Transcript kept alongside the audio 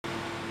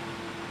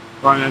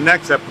On the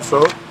next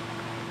episode,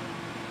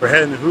 we're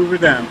heading to Hoover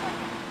Dam.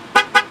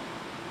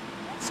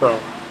 So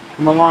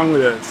come along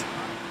with us.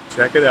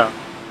 Check it out.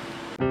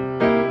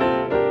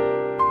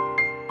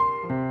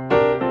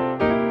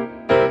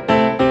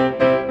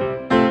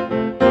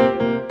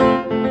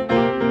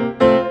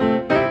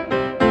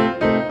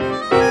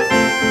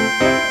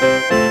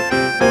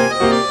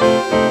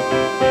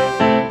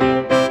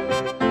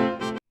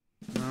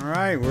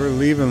 Alright, we're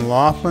leaving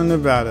Laughlin,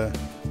 Nevada.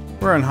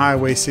 We're on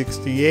Highway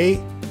 68.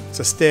 It's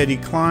a steady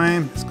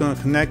climb. It's going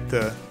to connect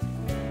the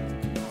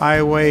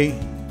highway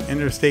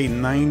Interstate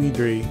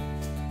 93.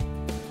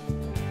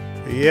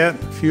 But yeah,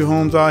 a few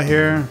homes out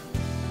here.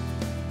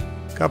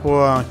 A couple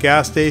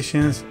gas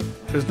stations.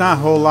 There's not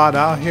a whole lot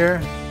out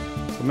here.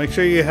 So make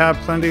sure you have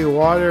plenty of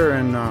water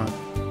and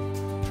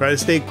try to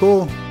stay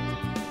cool.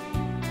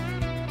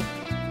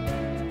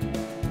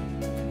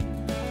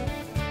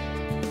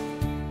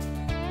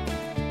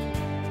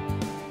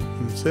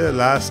 That's it,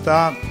 last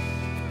stop.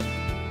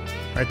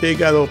 Right there you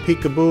got a little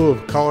peekaboo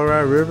of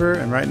Colorado River,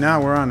 and right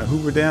now we're on the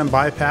Hoover Dam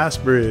bypass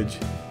bridge.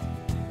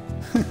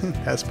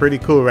 That's pretty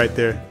cool right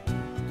there.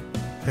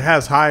 It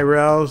has high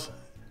rails,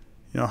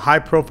 you know, high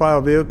profile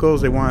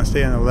vehicles, they want to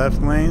stay in the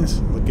left lanes.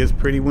 It gets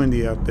pretty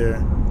windy out there.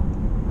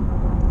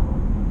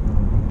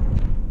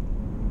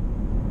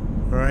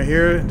 Right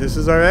here, this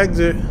is our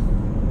exit.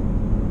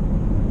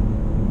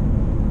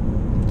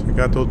 So we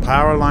got those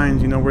power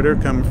lines, you know where they're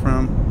coming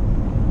from.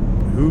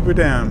 Hoover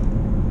Dam.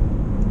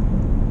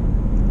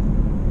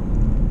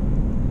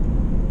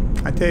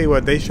 I tell you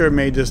what, they sure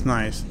made this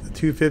nice. The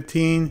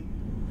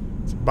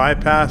 215, it's a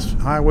bypass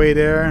highway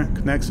there,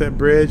 connects that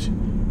bridge.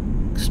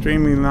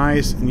 Extremely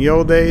nice. In the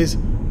old days,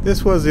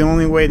 this was the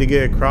only way to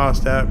get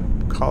across that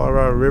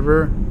Colorado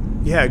River.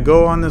 You had to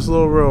go on this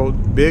little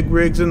road, big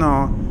rigs and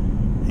all,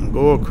 and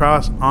go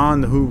across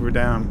on the Hoover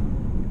Dam.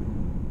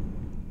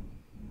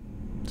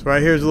 So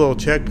right here's a little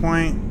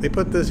checkpoint. They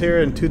put this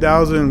here in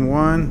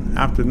 2001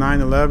 after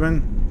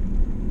 9/11,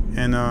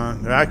 and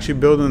they're actually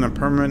building a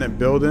permanent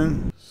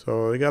building.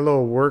 So they got a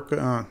little work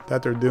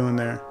that they're doing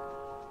there.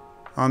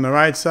 On the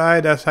right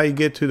side, that's how you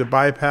get to the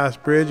bypass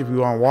bridge if you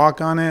want to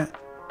walk on it.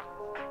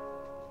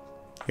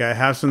 You gotta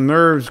have some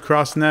nerves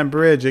crossing that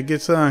bridge. It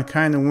gets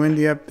kind of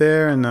windy up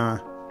there, and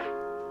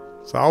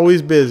it's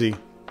always busy.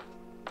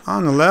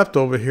 On the left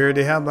over here,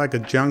 they have like a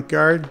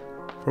junkyard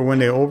for when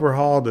they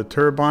overhaul the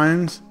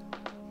turbines.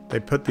 They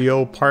put the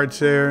old parts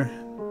there.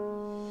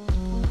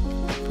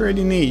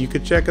 Pretty neat. You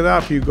could check it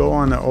out if you go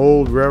on the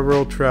old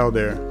railroad trail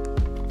there.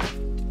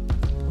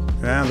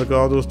 Yeah, look at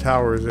all those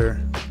towers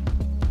there.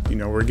 You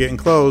know, we're getting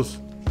close.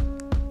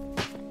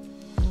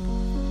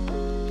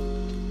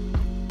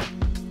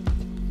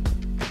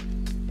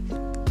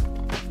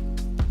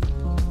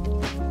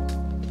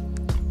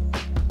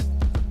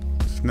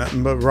 It's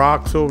nothing but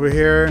rocks over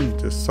here, and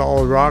just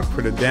solid rock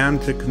for the dam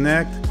to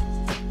connect.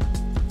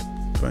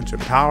 Bunch of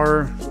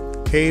power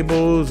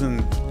cables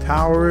and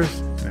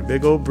towers, and a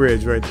big old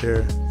bridge right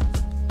there.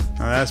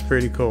 Now that's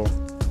pretty cool.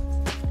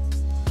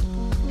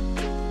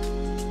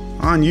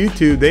 On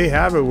YouTube, they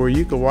have it where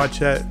you can watch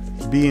that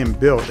being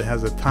built. It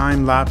has a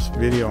time-lapse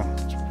video.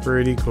 It's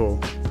pretty cool.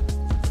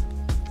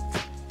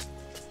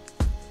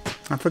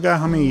 I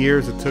forgot how many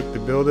years it took to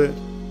build it.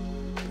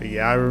 But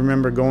yeah, I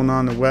remember going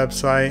on the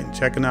website and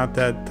checking out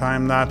that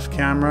time-lapse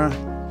camera.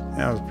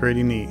 That was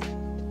pretty neat.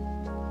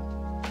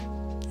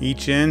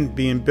 Each end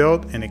being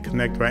built, and it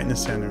connects right in the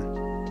center.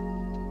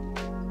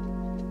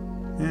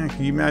 Yeah,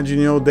 can you imagine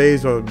the old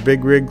days of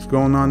big rigs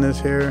going on this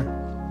here?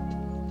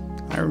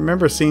 I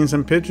remember seeing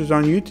some pictures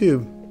on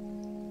YouTube.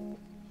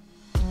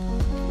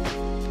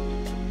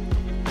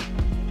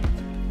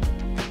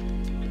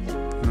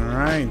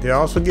 Alright, they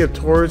also give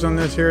tours on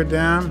this here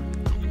dam.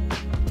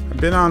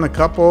 I've been on a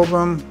couple of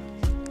them,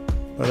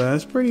 but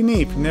it's pretty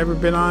neat. If you've never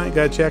been on it, you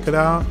gotta check it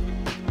out.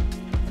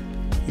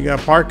 You got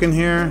parking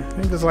here. I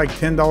think it's like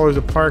 $10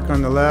 a park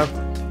on the left.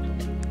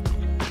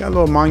 Got a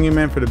little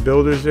monument for the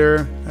builders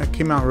there. That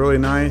came out really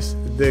nice.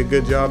 They did a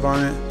good job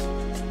on it.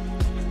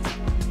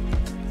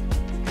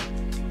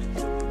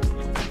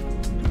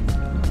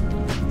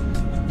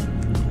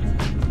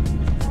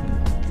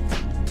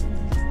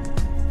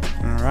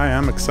 Alright,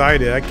 I'm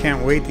excited. I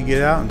can't wait to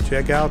get out and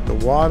check out the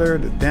water,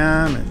 the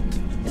dam,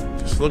 and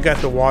just look at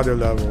the water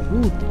level.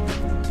 Woo.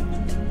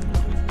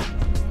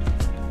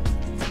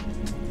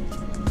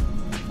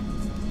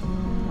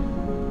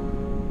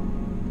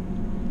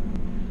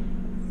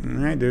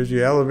 Alright, there's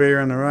your elevator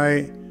on the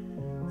right.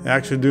 They're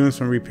actually doing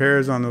some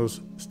repairs on those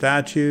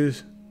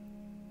statues.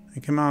 They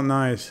came out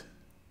nice.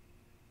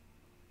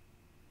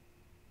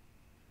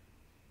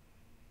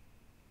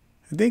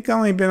 I think I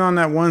only been on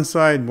that one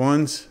side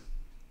once.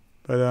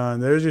 But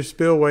there's your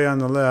spillway on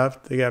the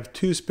left. They have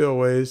two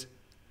spillways.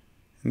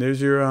 And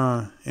there's your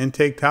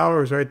intake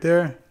towers right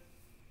there.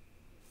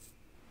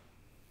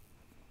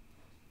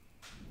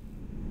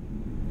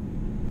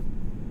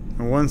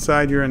 On one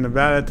side you're in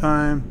Nevada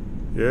time.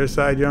 The other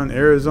side you're on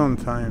Arizona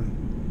time.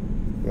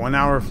 1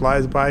 hour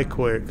flies by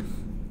quick.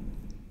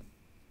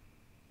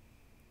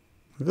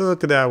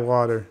 Look at that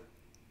water.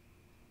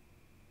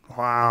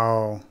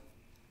 Wow.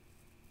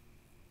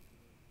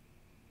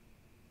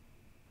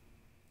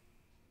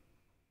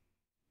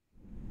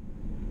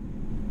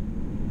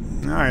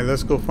 Alright,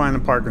 let's go find a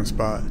parking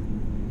spot.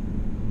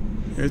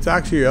 There's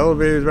actually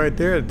elevators right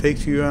there that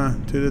takes you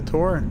to the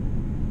tour.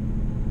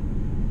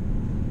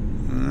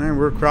 Alright,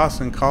 we're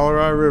crossing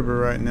Colorado River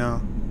right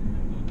now.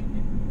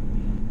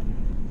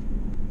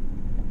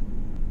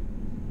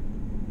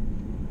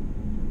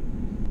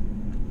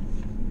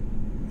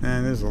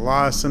 And there's a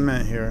lot of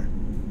cement here.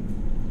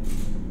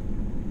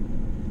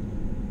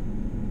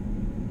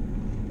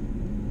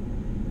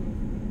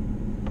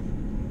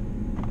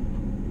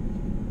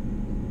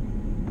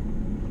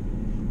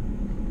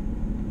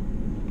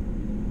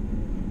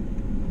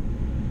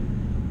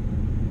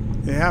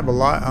 They have a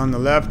lot on the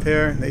left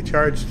here. They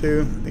charge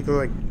too. I think it's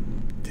like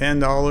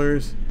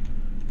 $10.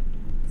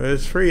 But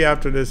it's free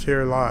after this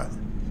here lot.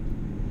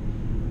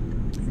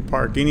 You can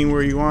park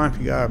anywhere you want.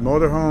 If you got a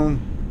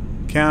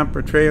motorhome, camp,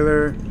 or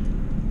trailer,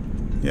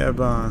 you have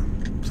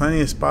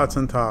plenty of spots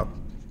on top.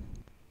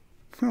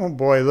 Oh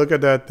boy, look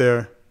at that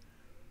there.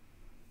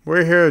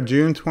 We're here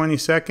June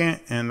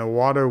 22nd and the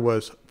water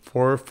was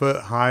 4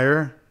 foot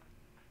higher.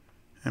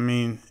 I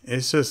mean,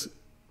 it's just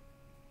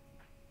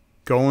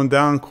going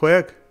down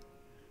quick.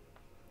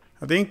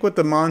 I think with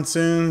the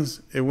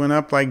monsoons, it went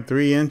up like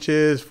 3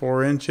 inches,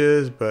 4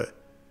 inches, but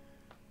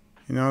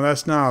you know,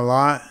 that's not a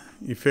lot.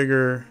 You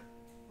figure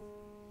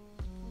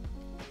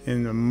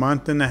in a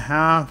month and a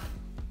half,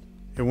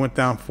 it went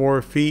down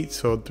 4 feet,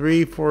 so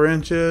 3-4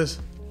 inches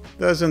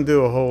doesn't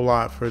do a whole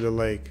lot for the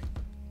lake.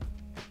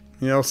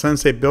 You know,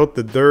 since they built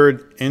the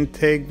third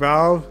intake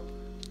valve,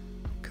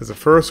 because the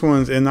first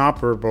one's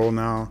inoperable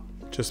now,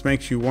 just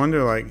makes you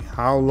wonder like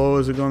how low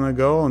is it going to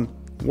go and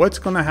what's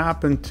going to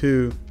happen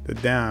to the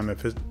dam.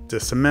 If the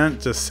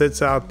cement just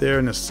sits out there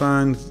in the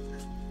sun,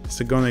 is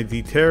it going to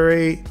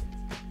deteriorate?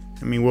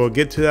 I mean, will it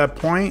get to that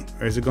point,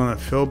 or is it going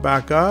to fill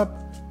back up?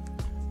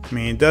 I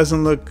mean, it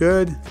doesn't look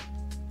good,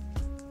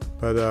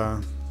 but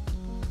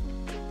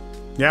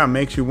yeah, it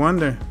makes you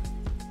wonder.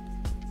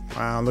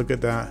 Wow, look at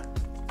that.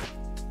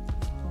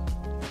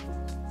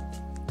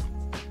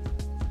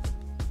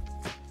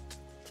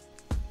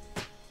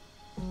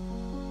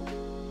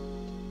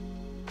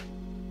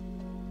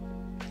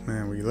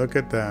 Man, will you look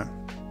at that?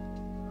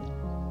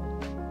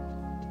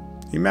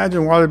 You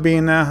imagine water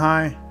being that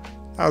high?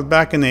 That was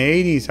back in the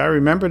 80s. I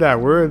remember that.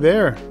 We were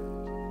there.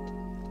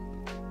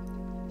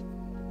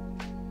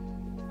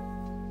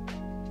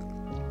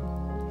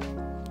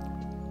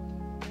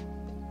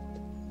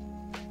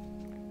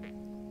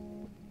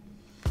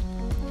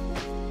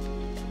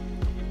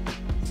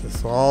 It's a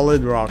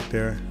solid rock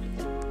there.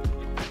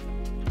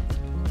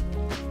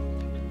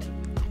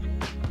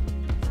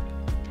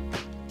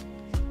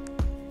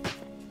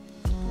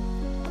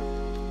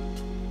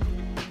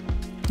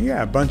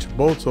 Yeah, a bunch of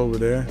boats over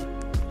there.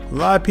 A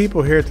lot of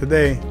people here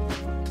today.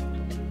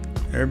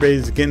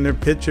 Everybody's getting their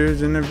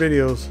pictures and their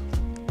videos.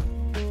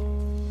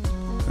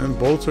 And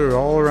boats are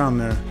all around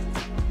there.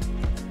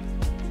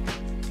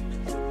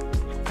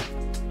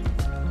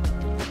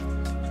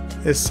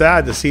 It's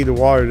sad to see the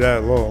water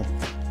that low.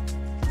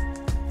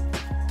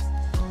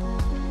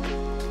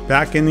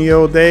 Back in the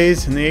old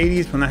days, in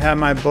the 80s, when I had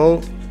my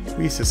boat,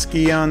 we used to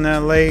ski on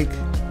that lake.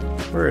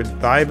 We were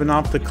diving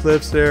off the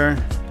cliffs there.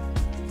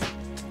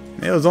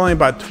 It was only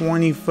about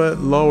 20 foot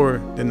lower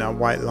than that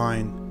white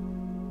line.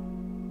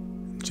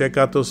 Check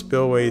out those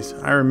spillways.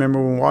 I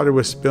remember when water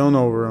was spilling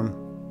over them.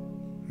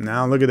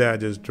 Now look at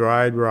that, just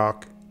dried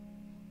rock.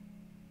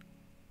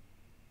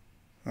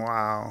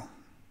 Wow.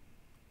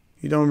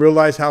 You don't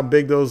realize how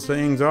big those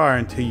things are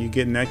until you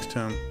get next to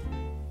them.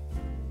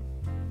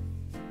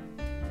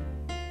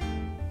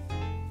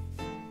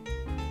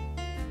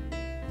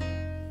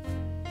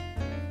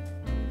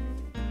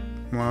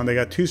 Well, they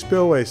got 2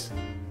 spillways.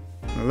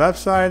 The left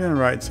side and the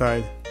right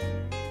side.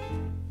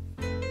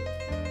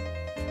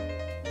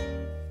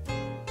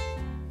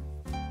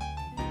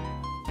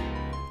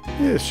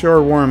 It's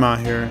sure warm out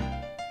here.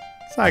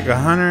 It's like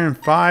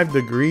 105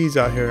 degrees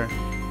out here.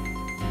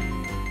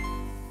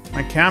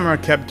 My camera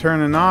kept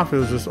turning off. It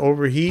was just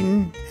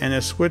overheating, and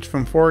it switched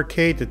from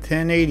 4K to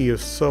 1080. It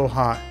was so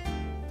hot.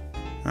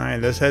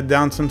 Alright, let's head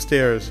down some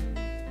stairs.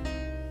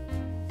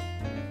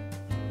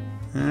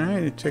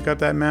 Alright, check out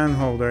that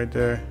manhole right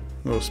there.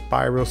 Little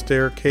spiral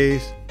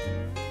staircase.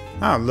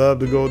 I'd love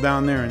to go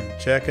down there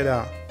and check it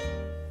out.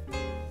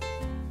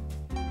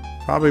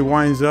 Probably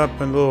winds up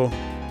in a little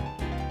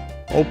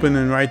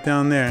opening right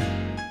down there,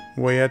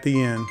 way at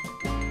the end.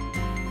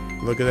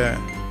 Look at that.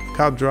 Look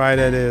how dry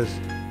that is.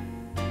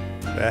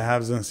 That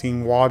hasn't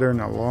seen water in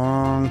a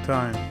long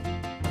time.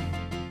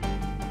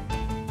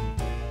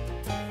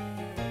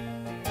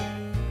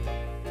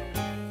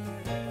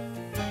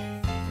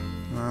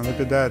 Look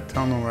at that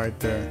tunnel right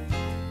there.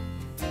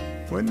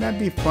 Wouldn't that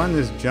be fun,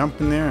 just jump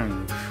in there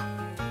and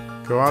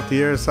go out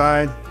the other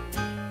side?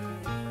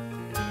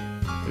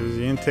 There's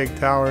the intake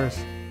towers.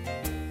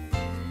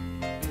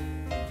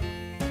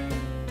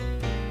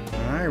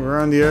 Alright, we're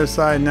on the other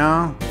side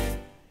now.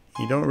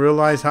 You don't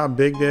realize how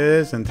big that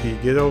is until you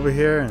get over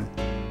here and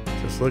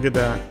Just look at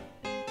that.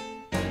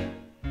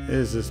 It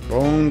is just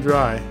bone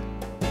dry.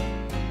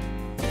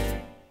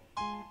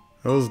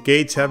 Those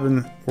gates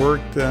haven't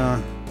worked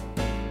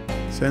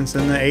since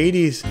in the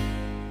 80s.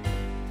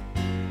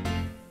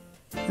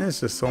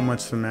 There's just so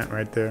much cement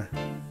right there.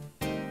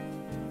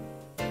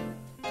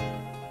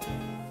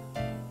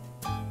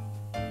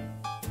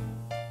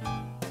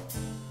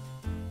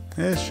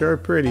 It's sure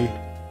pretty.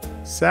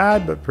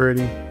 Sad but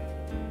pretty.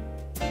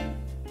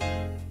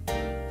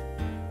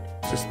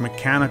 Just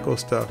mechanical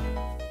stuff.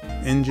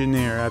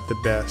 Engineer at the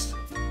best.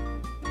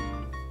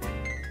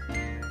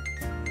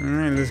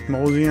 Alright, let's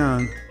mosey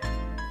on.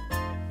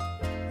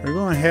 We're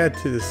going to head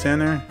to the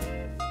center.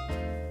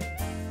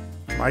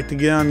 I'd like to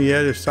get on the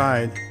other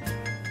side.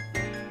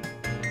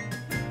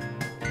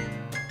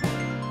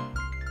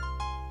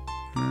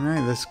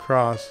 Alright, let's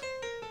cross.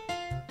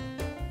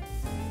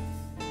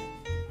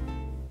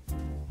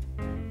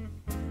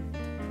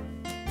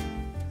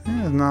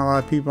 There's not a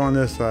lot of people on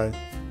this side.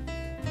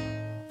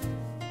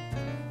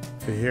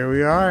 So here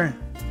we are.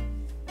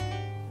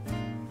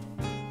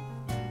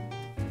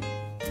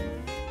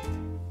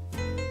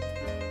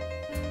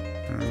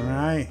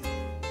 Alright.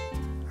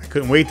 I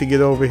couldn't wait to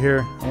get over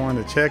here. I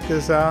wanted to check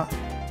this out.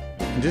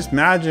 And just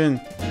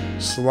imagine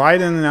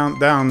sliding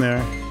down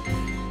there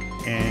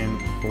and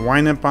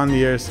wind up on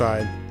the other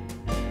side.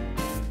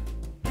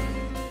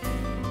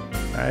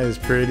 That is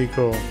pretty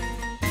cool.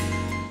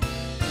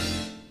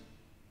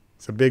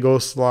 It's a big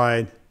old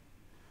slide.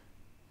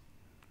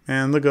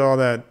 Man, look at all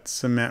that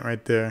cement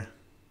right there.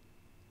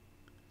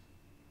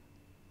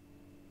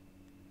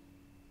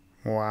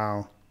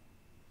 Wow.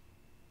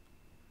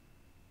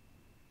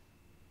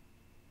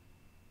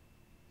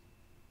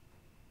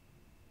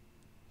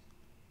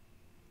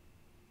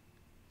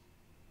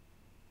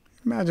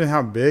 Imagine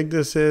how big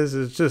this is.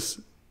 It's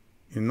just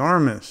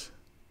enormous.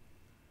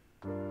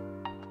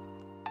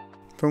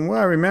 From what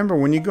I remember,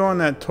 when you go on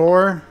that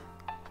tour,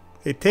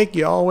 they take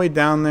you all the way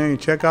down there. You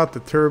check out the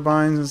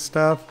turbines and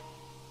stuff.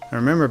 I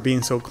remember it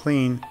being so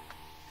clean.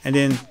 And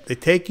then they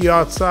take you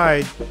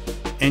outside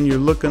and you're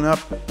looking up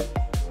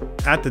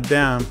at the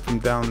dam from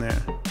down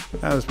there.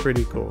 That was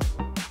pretty cool.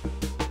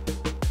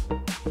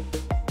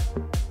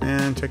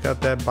 And check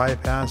out that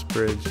bypass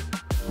bridge.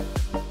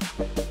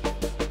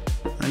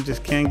 I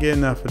just can't get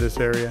enough of this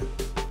area.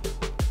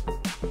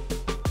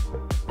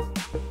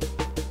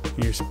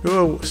 Your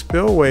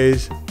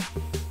spillways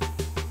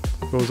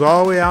goes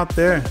all the way out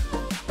there.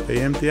 They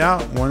empty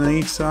out, one on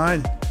each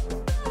side.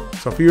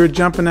 So if you were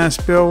jumping that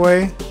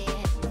spillway,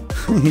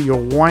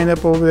 you'll wind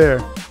up over there.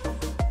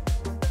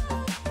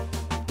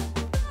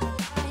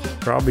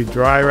 Probably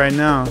dry right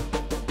now.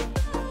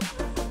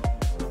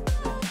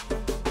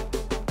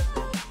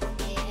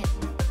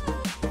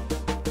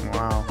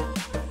 Wow.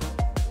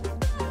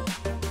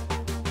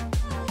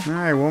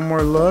 Alright, one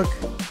more look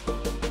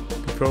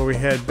before we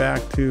head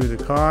back to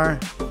the car.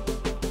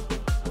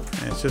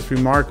 And it's just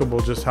remarkable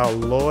just how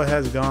low it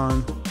has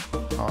gone,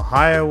 how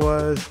high it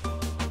was.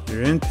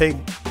 Your intake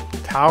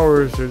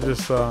towers are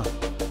just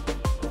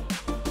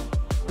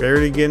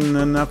barely getting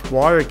enough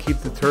water to keep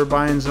the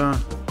turbines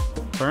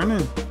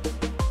turning.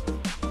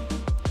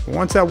 But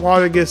once that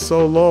water gets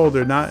so low,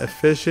 they're not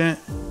efficient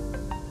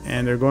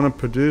and they're going to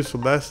produce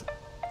less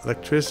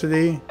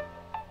electricity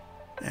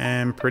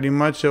and pretty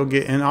much they'll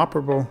get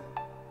inoperable.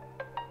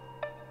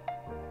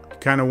 You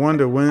kind of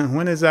wonder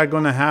when is that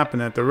going to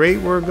happen? At the rate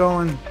we're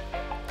going,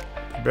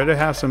 you better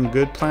have some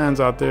good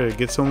plans out there to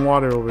get some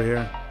water over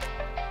here.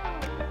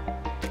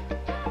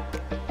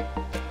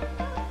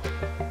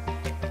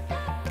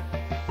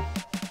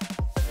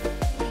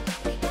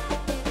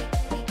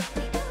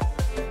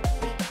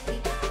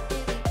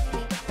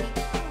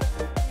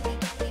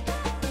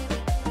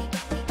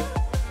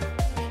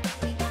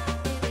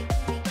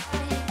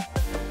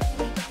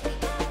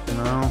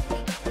 No.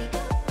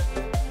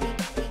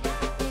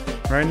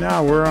 Right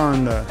now we're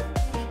on the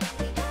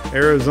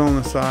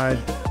Arizona side.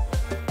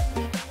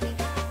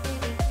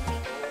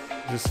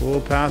 Just a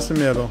little past the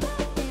middle.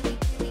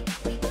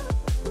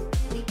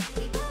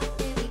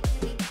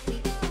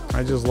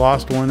 I just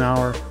lost 1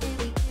 hour.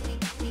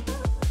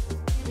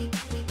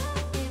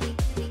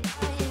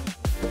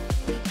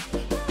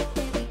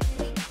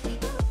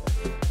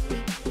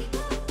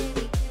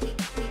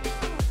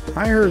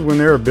 I heard when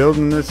they were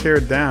building this here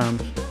dam,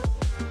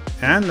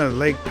 and the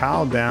Lake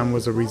Powell Dam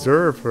was a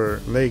reserve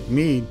for Lake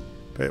Mead,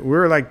 but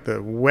we're like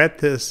the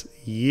wettest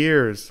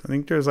years. I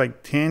think there's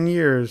like 10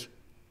 years,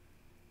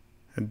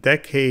 a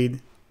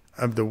decade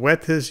of the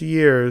wettest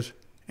years,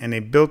 and they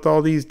built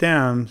all these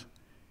dams,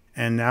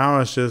 and now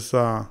it's just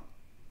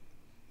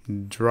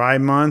dry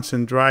months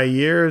and dry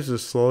years,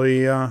 just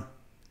slowly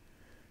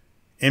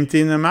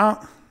emptying them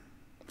out.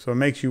 So it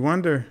makes you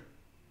wonder.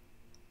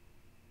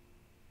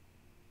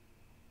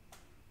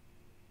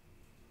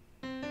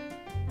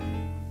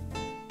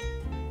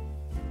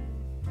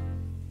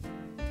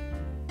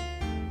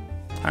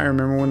 I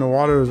remember when the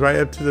water was right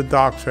up to the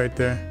docks right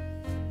there.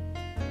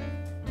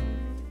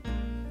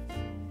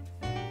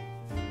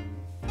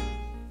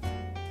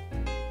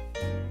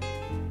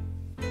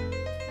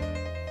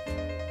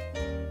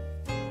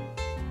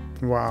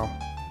 Wow.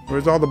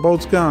 Where's all the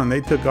boats gone?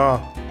 They took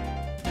off.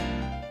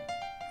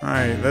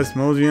 Alright, let's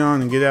mosey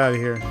on and get out of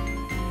here.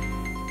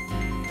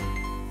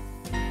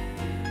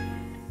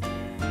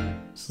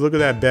 So look at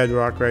that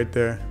bedrock right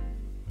there.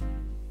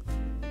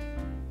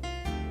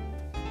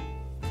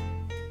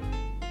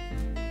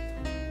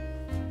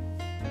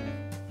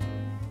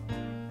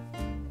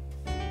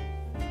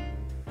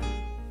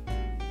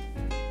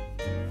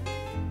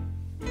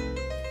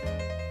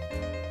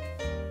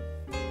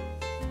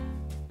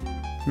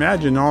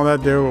 Imagine all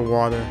that there with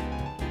water.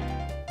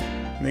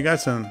 And they got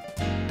some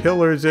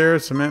pillars there,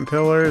 cement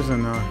pillars,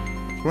 and I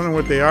was wondering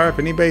what they are. If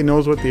anybody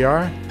knows what they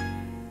are,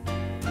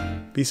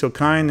 be so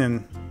kind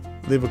and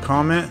leave a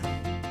comment.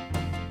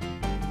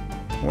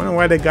 I wonder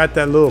why they got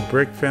that little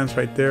brick fence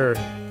right there.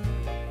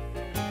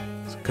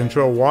 To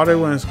control water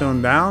when it's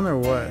going down or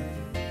what?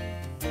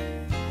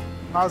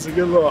 That was a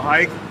good little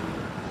hike.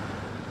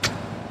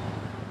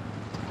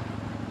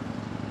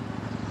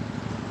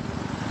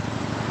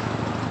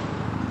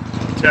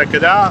 Check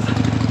it out.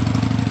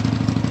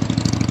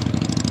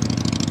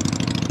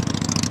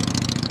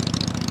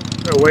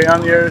 We're way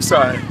on the other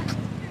side.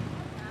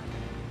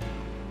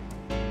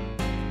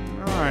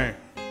 Alright.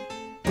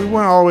 We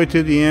went all the way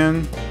to the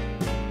end.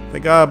 They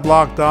got it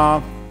blocked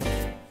off.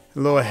 A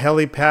little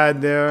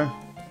helipad there.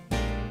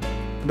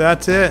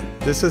 That's it.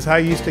 This is how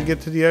you used to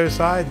get to the other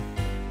side.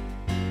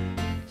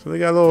 So they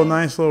got a little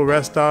nice little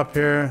rest stop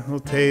here. Little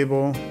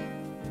table.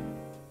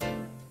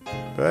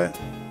 But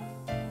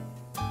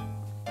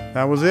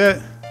that was it.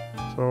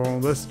 So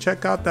let's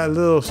check out that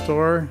little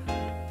store.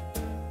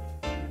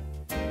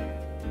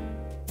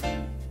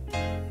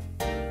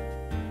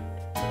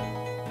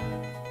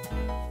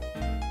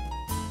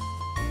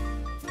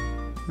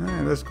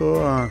 Alright, let's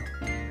go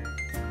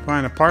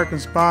find a parking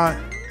spot.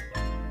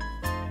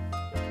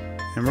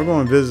 And we're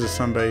going to visit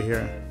somebody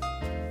here.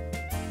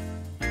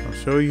 I'll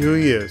show you who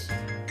he is.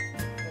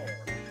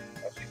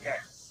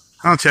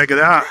 I'll check it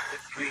out.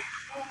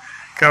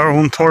 Got our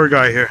own tour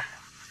guy here.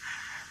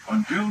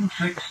 On June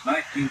 6,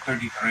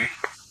 1933,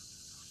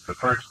 the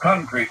first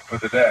concrete for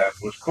the dam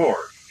was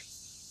poured.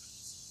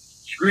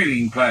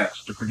 Screening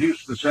plants to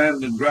produce the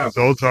sand and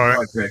gravel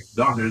project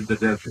dotted the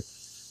desert,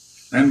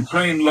 and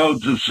train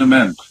loads of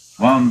cement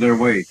wound their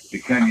way to the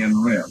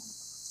canyon rim.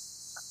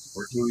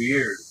 For 2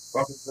 years,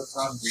 buckets of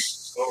concrete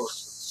were stored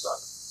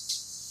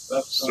for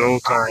the sun.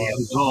 I am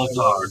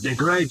Zoltar, the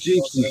great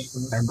gypsy,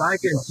 and I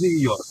can see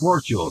your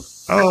fortune.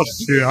 Oh,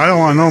 shoot, I don't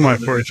want to know my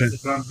fortune. The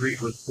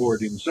concrete was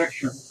poured in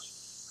sections.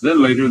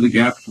 Then later, the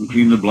gaps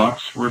between the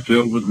blocks were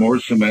filled with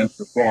more cement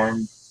to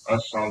form a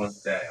solid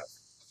dam.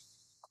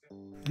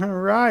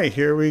 Alright,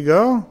 here we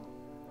go.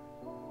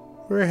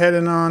 We're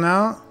heading on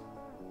out.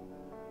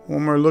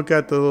 One more look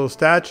at the little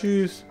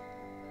statues.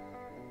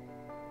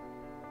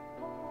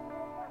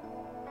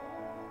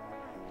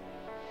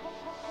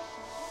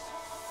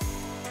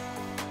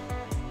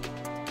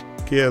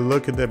 Get a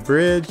look at the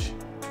bridge.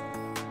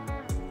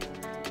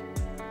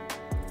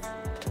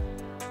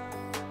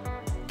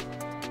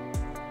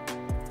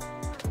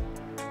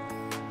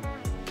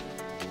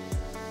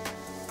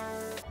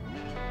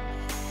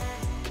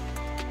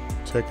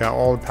 Check out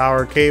all the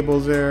power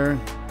cables there,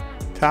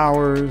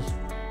 towers.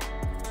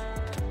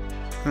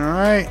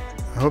 Alright,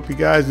 I hope you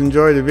guys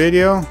enjoyed the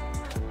video.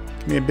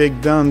 Give me a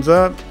big thumbs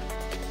up.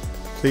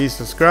 Please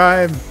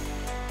subscribe.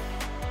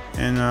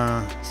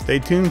 And stay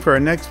tuned for our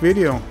next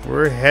video.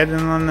 We're heading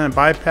on the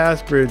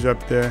bypass bridge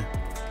up there.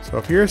 So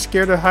if you're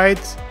scared of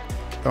heights,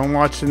 don't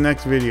watch the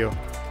next video.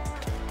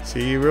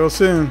 See you real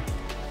soon.